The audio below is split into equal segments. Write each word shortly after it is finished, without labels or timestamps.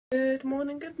Good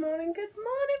morning, good morning, good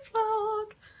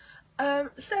morning vlog.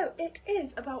 So it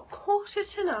is about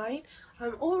 8:45.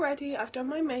 I'm all ready, I've done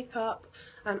my makeup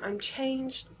and I'm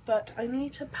changed, but I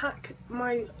need to pack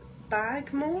my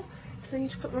bag more, so I need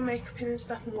to put my makeup in and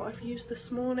stuff and what I've used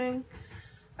this morning.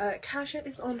 Kasia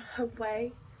is on her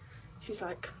way. She's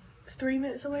like 3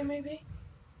 minutes away maybe.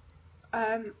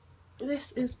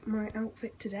 This is my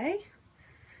outfit today.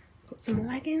 Got some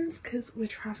leggings because we're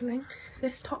travelling.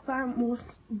 This top that I haven't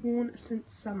worn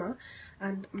since summer,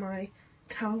 and my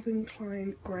Calvin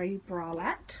Klein grey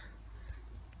bralette.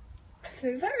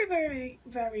 So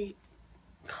very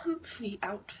comfy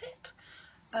outfit.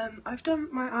 I've done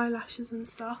my eyelashes and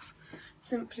stuff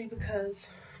simply because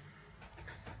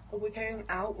we're going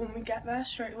out when we get there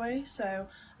straight away, so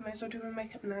I may as well do my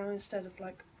makeup now instead of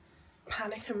like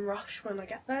panic and rush when I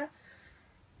get there.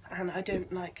 And I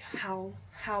don't like hold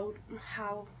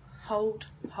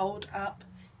up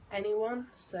anyone,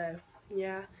 so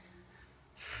yeah.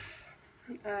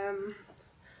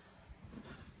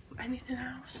 Anything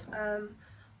else?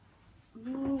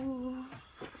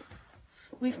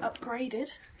 We've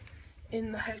upgraded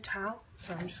in the hotel.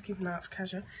 Sorry, I'm just keeping out of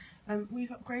Kasia.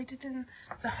 We've upgraded in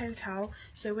the hotel,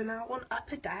 so we're now on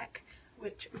upper deck,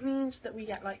 which means that we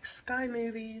get like Sky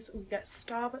Movies, we get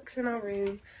Starbucks in our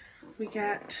room, we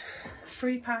get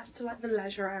free pass to like the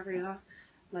leisure area,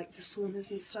 like the saunas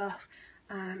and stuff,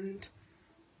 and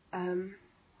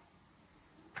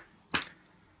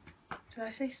did I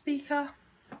say speaker?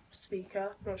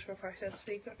 Speaker, not sure if I said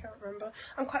speaker, I can't remember.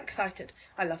 I'm quite excited.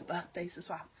 I love birthdays as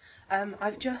well.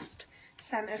 I've just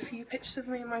sent a few pictures of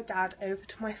me and my dad over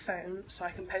to my phone so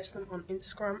I can post them on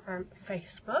Instagram and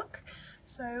Facebook.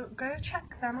 So go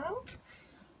check them out.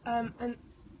 And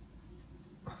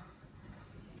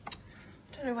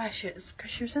I don't know where she is because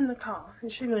she was in the car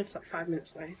and she lives like 5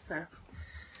 minutes away. So,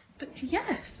 but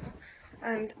yes,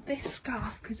 and this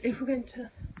scarf, because if we're going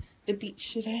to the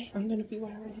beach today, I'm going to be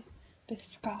wearing this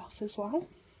scarf as well.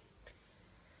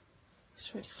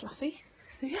 It's really fluffy.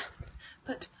 So yeah,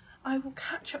 but I will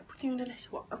catch up with you in a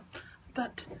little while.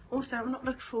 But also, I'm not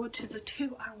looking forward to the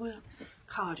 2-hour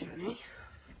car journey.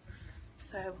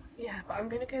 So yeah, but I'm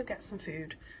going to go get some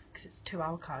food because it's a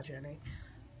 2-hour car journey.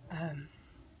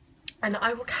 And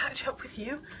I will catch up with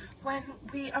you when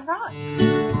we arrive.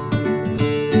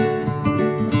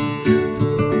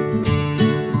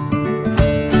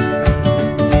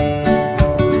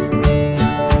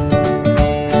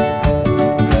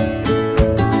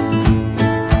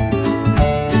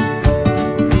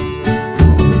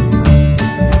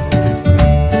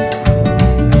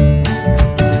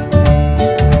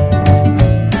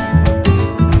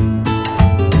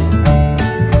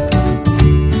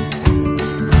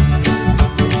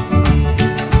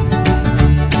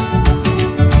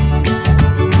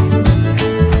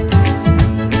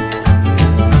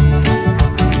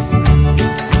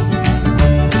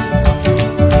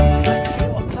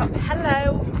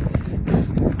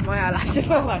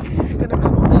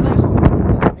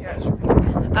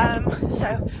 So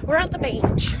we're at the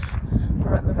beach.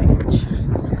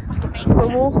 We're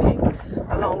walking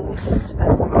along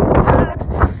my dad.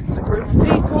 It's a group of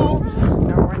people.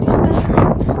 They're already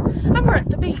staring. And we're at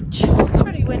the beach. It's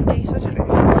really windy, so I don't know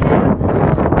if you can hear.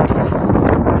 But yes,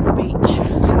 we're at the beach.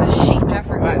 And there's sheep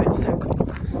everywhere. It's so cool.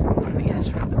 But yes,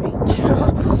 we're at the beach.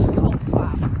 Oh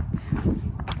wow.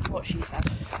 What she said.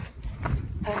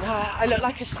 And I look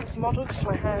like a supermodel because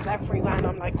my hair's everywhere and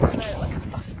I'm like, I look like a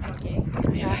fucking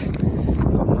buggy. Yeah.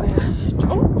 Got my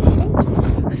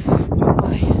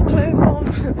clothes on,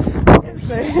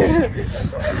 obviously.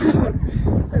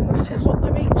 And that is what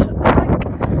the beach looks like.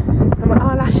 And my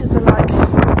eyelashes are like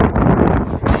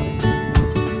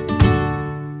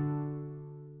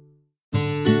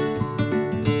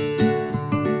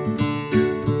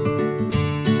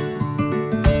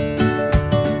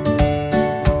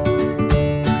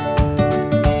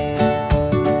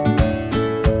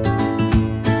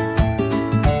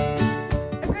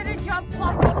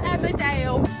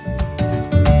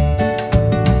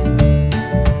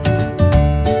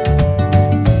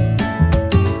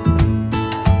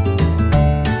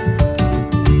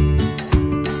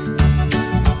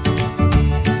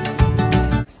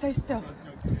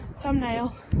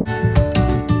thumbnail.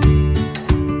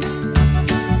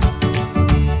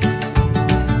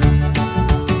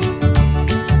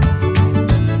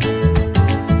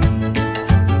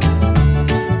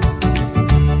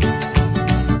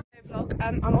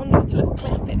 I'm on like a little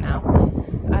cliff bit now.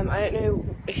 I don't know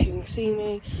if you can see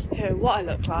me, you know what I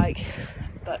look like,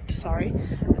 but sorry.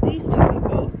 But these two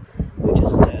people who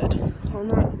just stood on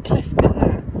that cliff bit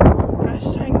there, and I was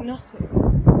doing nothing.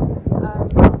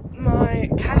 My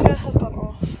Kasia has gone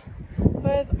off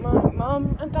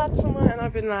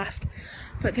I've been left.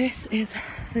 But this is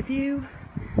the view.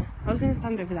 I was going to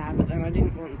stand over there, but then I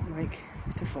didn't want like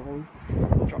to fall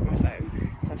or drop my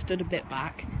phone, so I've stood a bit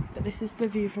back. But this is the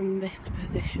view from this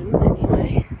position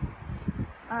anyway.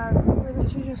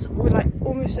 We're like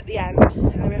almost at the end,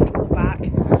 and then we have to walk back.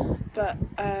 But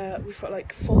we've got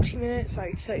like 40 minutes,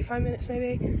 like 35 minutes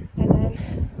maybe, and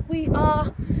then we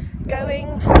are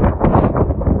going.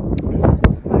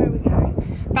 Where are we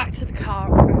going? Back to the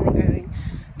car, and then going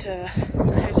to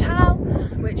the hotel,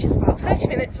 which is about 30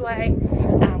 minutes away,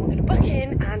 and we're going to book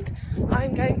in, and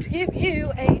I'm going to give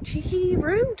you a cheeky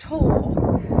room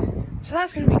tour. So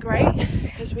that's going to be great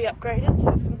because we upgraded, so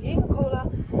it's going to be even cooler.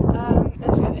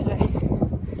 Let's go this way.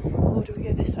 Or do we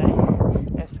go this way? No,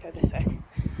 let's go this way.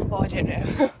 Oh, I don't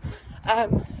know.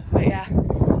 But yeah,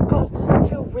 God, does it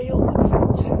feel real, the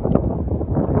beach?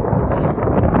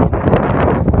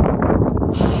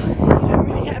 You don't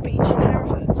really get a beach in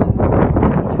Hereford, so it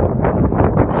doesn't feel real.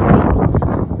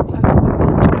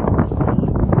 The sea.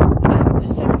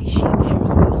 There's so many sheep here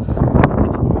as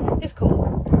well. It's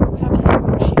cool. Let's have a think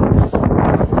about sheep. I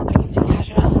can see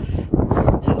Kaja.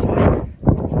 That's fine.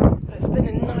 But it's been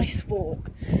a nice walk,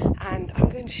 and I'm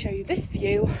going to show you this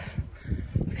view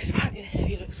because apparently this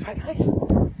view looks quite nice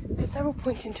because they're all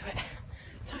pointing to it.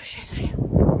 So shit of you.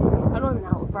 I know I'm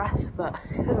out of breath, but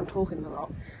because I'm talking a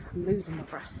lot, I'm losing my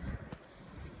breath.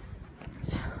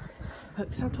 So,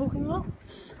 because I'm talking a lot,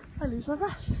 I lose my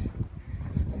breath.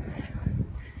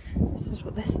 This is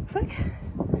what this looks like.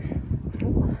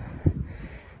 Oh,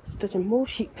 stood in more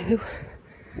sheep poo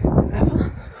than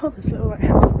ever. Oh, there's a little white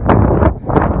house.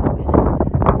 That's weird.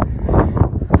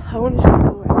 I wanted to go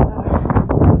all the way up there.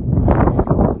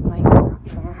 Like that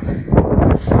far.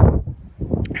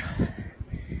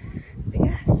 But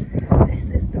yes, this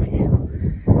is the view.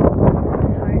 I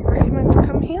recommend to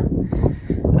come here.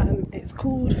 It's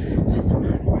called. There's a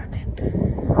man running.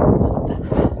 What the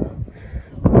hell?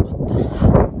 What the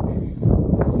hell?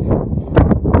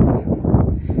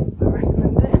 I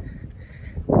recommend it.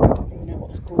 I don't even know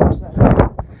what it's called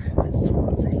though. It's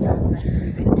Swansea.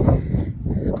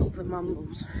 It's called the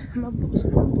Mumbles. Mumbles.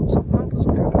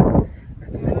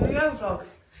 Yo vlog.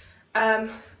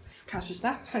 Kasha's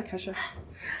there. Hi Kasha.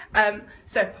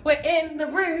 So we're in the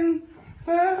room.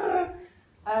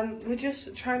 We're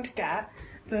just trying to get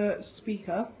the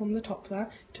speaker on the top there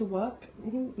to work.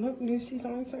 Look, Lucy's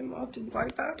on my phone marked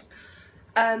inside that.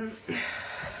 But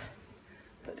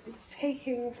it's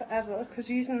taking forever because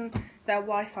using their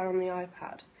Wi-Fi on the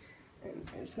iPad,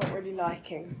 and it's not really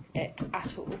liking it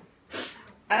at all.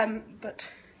 But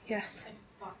yes.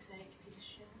 For fuck's sake, piece of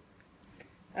shit.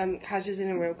 Kaja's in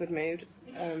a real good mood.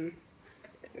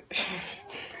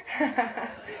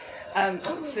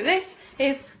 So this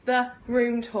is the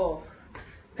room tour.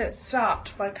 Let's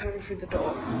start by coming through the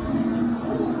door.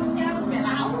 Yeah, that was a bit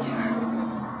loud.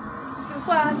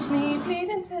 Watch me bleed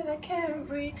until I can't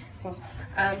breathe.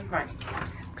 Right,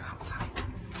 let's go outside.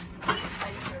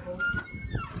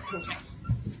 Okay.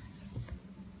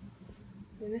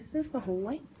 And this is the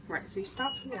hallway. Right, so you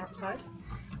start from the outside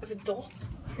with a door.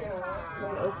 A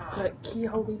little like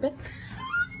keyhole bit.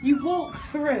 You walk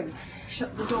through,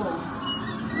 shut the door.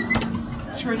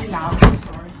 It's really loud,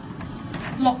 sorry.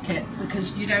 Lock it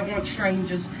because you don't want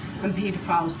strangers and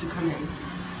paedophiles to come in.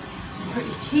 Put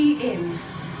your key in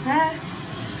there,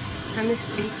 and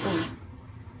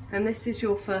this is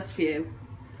your first view.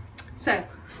 So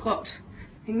I've got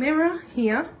a mirror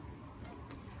here.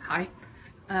 Hi.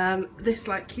 This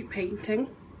like cute painting,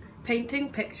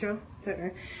 picture, don't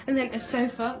know. And then a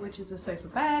sofa, which is a sofa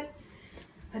bed,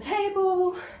 a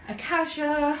table, a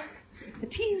cashier, a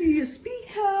TV, a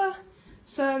speaker,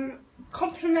 some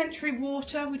complimentary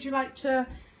water. Would you like to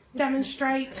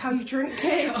demonstrate how you drink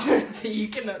it? So you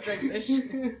cannot drink this.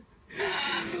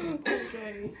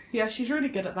 Okay. Yeah, she's really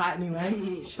good at that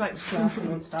anyway. She likes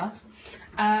slurping on stuff.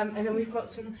 And then we've got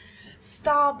some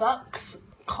Starbucks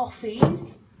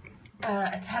coffees,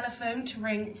 a telephone to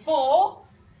ring for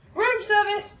room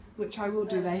service, which I will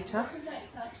do later.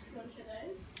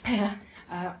 Yeah.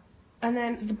 And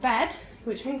then the bed,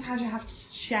 which we kind of have to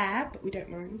share, but we don't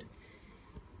mind.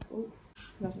 Oh,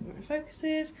 nothing when it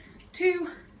focuses. 2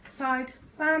 side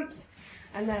lamps,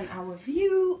 and then our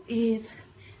view is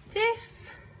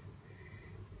this.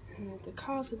 And the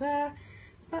cars are there.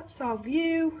 That's our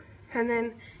view. And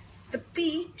then the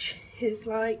beach is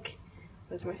like,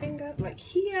 where's my finger? Like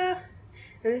here.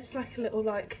 And it's like a little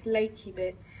like lakey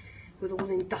bit with all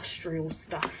industrial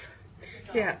stuff.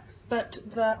 Yeah, but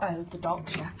the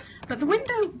docks, yeah. But the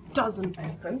window doesn't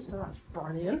open, so that's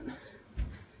brilliant.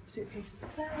 Suitcases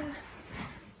there.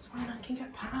 It's fine, I can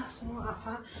get past and all that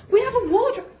fat. We have a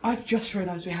wardrobe. I've just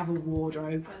realised we have a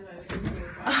wardrobe. By the way, we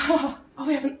Oh,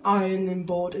 we have an ironing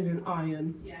board and an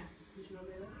iron. Yeah. Did you not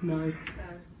know that? No.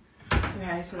 No.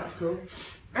 Okay, so that's cool.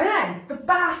 And then the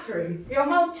bathroom, the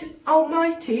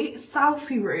almighty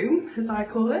selfie room, as I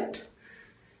call it.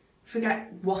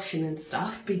 Forget washing and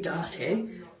stuff, be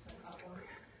dirty.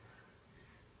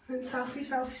 And selfie,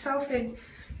 selfie, selfie.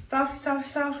 Selfie, selfie,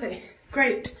 selfie.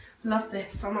 Great. Love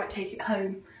this. I might take it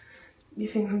home. You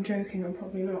think I'm joking? I'm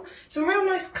probably not. Some real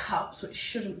nice cups, which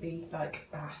shouldn't be like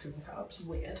bathroom cups.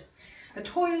 Weird. A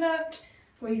toilet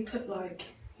where you put like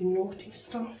your naughty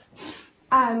stuff.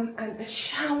 And a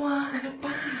shower and a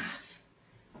bath.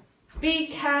 Be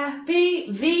careful.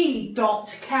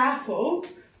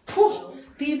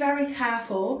 Be very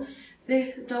careful.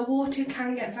 The water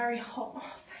can get very hot.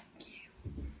 Oh, thank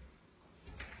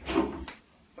you.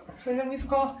 And then we've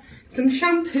got some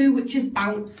shampoo, which is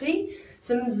bouncy,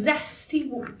 some zesty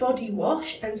body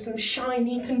wash, and some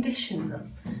shiny conditioner.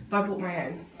 I bought my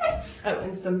own. Oh,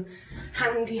 and some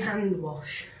handy hand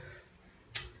wash.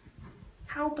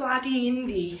 How bloody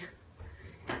indie.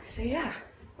 So yeah,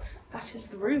 that is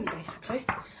the room basically.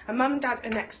 And Mum and Dad are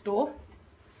next door.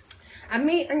 And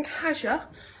me and Kasia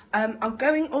are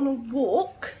going on a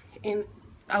walk in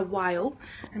a while.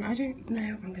 And I don't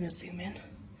know, I'm going to zoom in.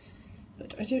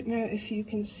 But I don't know if you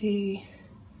can see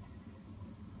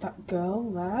that girl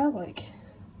there, like,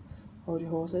 hold your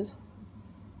horses,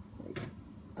 like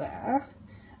there.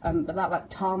 But that like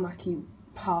tarmacy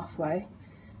pathway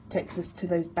takes us to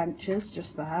those benches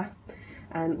just there.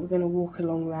 And we're going to walk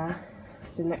along there.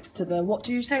 So next to the, what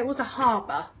do you say it was, a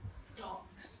harbour?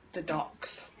 Docks. The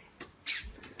docks.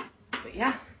 But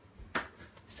yeah,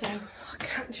 so I'll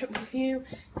catch up with you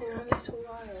in a little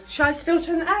while. Shall I still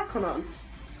turn the aircon on?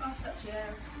 That's up to you.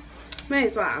 May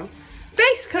as well.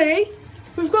 Basically,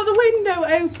 we've got the window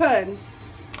open.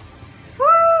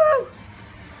 Woo!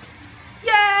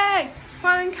 Yay!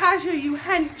 Well and Kasia, you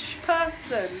hench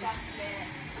person. That's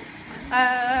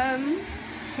it.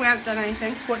 We haven't done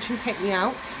anything. Watching Take Me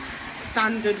Out.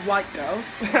 Standard white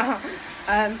girls.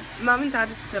 Mum and Dad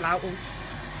are still out.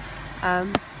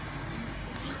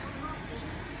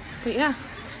 But yeah,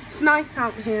 it's nice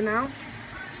out here now.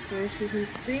 So if you can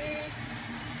see,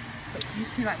 but can you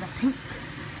see like the pink?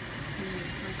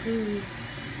 It's like, ooh.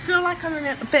 I feel like I'm in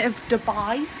a bit of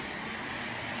Dubai.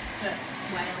 But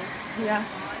Wales. Yeah,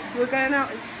 we're going out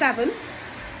at 7.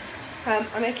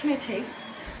 I'm making a tea.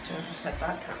 Don't know if I said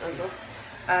that, can't remember.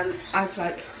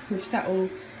 We've set all,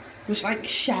 we're like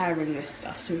sharing this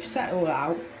stuff, so we've set it all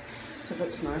out. So it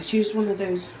looks nice. Used one of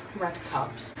those red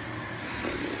cups.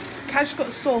 Kaj's got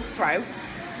a sore throat,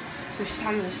 so she's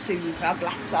having a soother,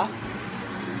 bless her.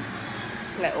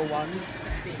 Little one.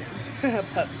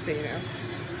 Pups being out.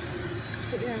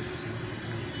 But yeah.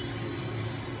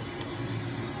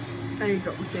 There you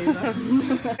got the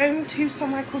soother. Going to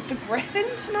somewhere called the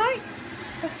Griffin tonight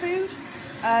for food.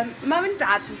 Mum and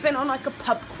Dad have been on like a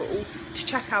pub crawl to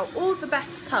check out all the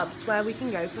best pubs where we can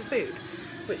go for food,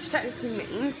 which technically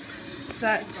means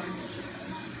that,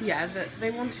 yeah, that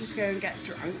they wanted to go and get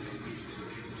drunk.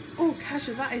 Oh,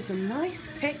 Kasia, that is a nice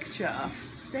picture.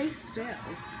 Stay still.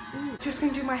 Ooh. Just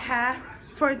going to do my hair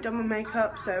before I've done my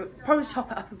makeup, so probably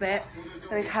top it up a bit,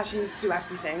 and then Kasia needs to do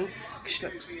everything because she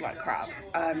looks like crap.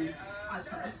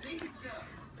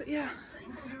 But yeah,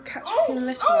 catch you in a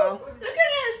little while. Look at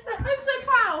this! I'm so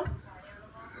proud.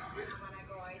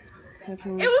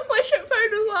 Everyone's... It was my ship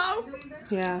phone as well.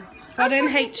 Yeah. Got in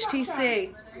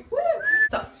HTC.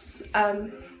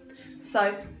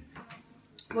 So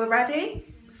we're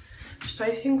ready. Just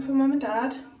waiting for Mum and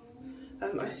Dad. I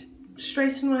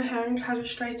straighten my hair and kind of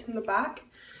straighten the back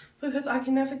because I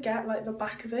can never get like the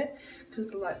back of it because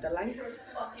of like the length. You're a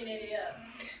fucking idiot.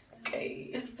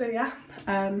 Okay, so yeah.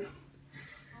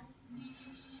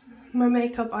 My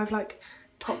makeup I've like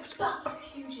topped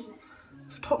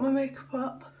my makeup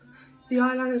up. The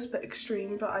eyeliner's a bit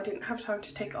extreme, but I didn't have time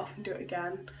to take it off and do it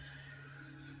again.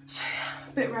 So yeah,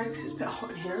 a bit red because it's a bit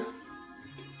hot in here.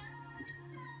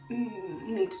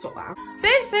 Need to sort that out.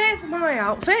 This is my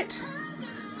outfit.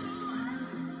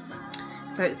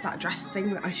 So it's that dress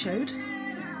thing that I showed.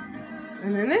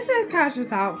 And then this is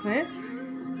Kasia's outfit.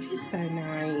 She's so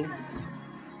nice.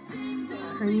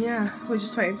 And yeah, we're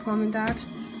just waiting for Mum and Dad.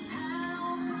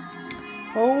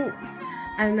 Oh,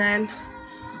 and then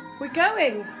we're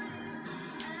going.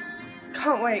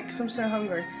 Can't wait because I'm so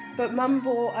hungry. But Mum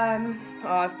bought, oh,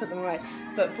 I've put them away,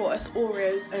 but bought us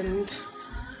Oreos and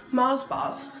Mars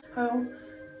bars. I'll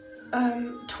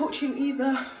talk to you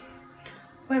either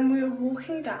when we were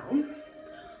walking down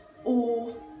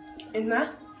or in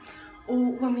there or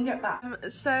when we get back.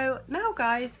 So now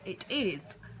guys, it is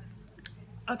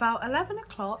about 11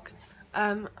 o'clock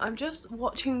I'm just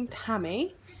watching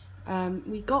Tammy.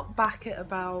 We got back at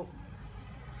about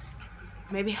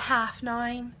maybe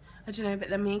 9:30, I don't know, but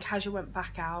then me and Kasia went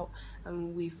back out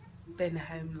and we've been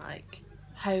home, like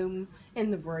home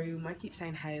in the room, I keep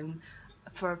saying home,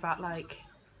 for about like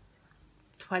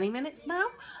 20 minutes now.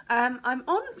 I'm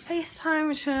on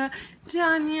FaceTime to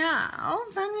Danielle.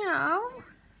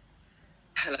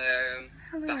 Hello.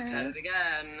 Hello. Back at it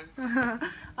again.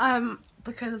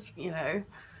 Because, you know,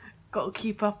 got to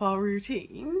keep up our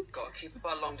routine. Got to keep up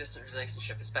our long distance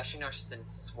relationship, especially now she's in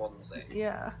Swansea.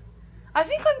 Yeah. I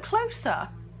think I'm closer.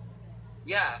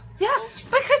 Yeah. Yeah, Well,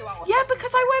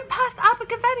 because I went past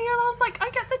Abergavenny and I was like, I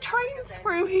get the train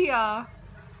through here.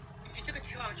 If you took a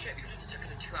 2-hour trip, you could have just taken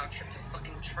a 2-hour trip to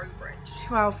fucking Trowbridge.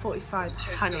 2:45,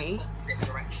 honey.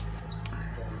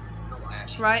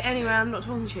 Right, anyway, I'm not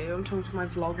talking to you, I'm talking to my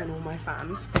vlog and all my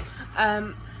fans.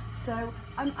 So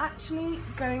I'm actually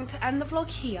going to end the vlog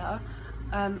here.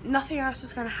 Nothing else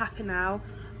is going to happen now.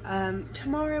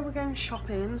 Tomorrow we're going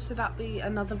shopping, so that'll be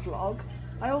another vlog.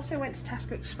 I also went to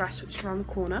Tesco Express, which is around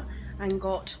the corner, and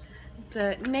got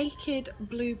the naked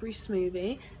blueberry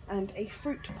smoothie and a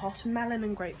fruit pot, melon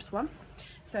and grapes one.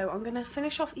 So I'm going to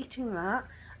finish off eating that,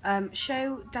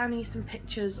 show Danny some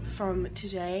pictures from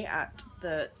today at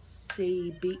the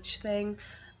sea beach thing,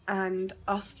 and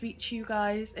I'll speak to you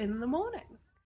guys in the morning.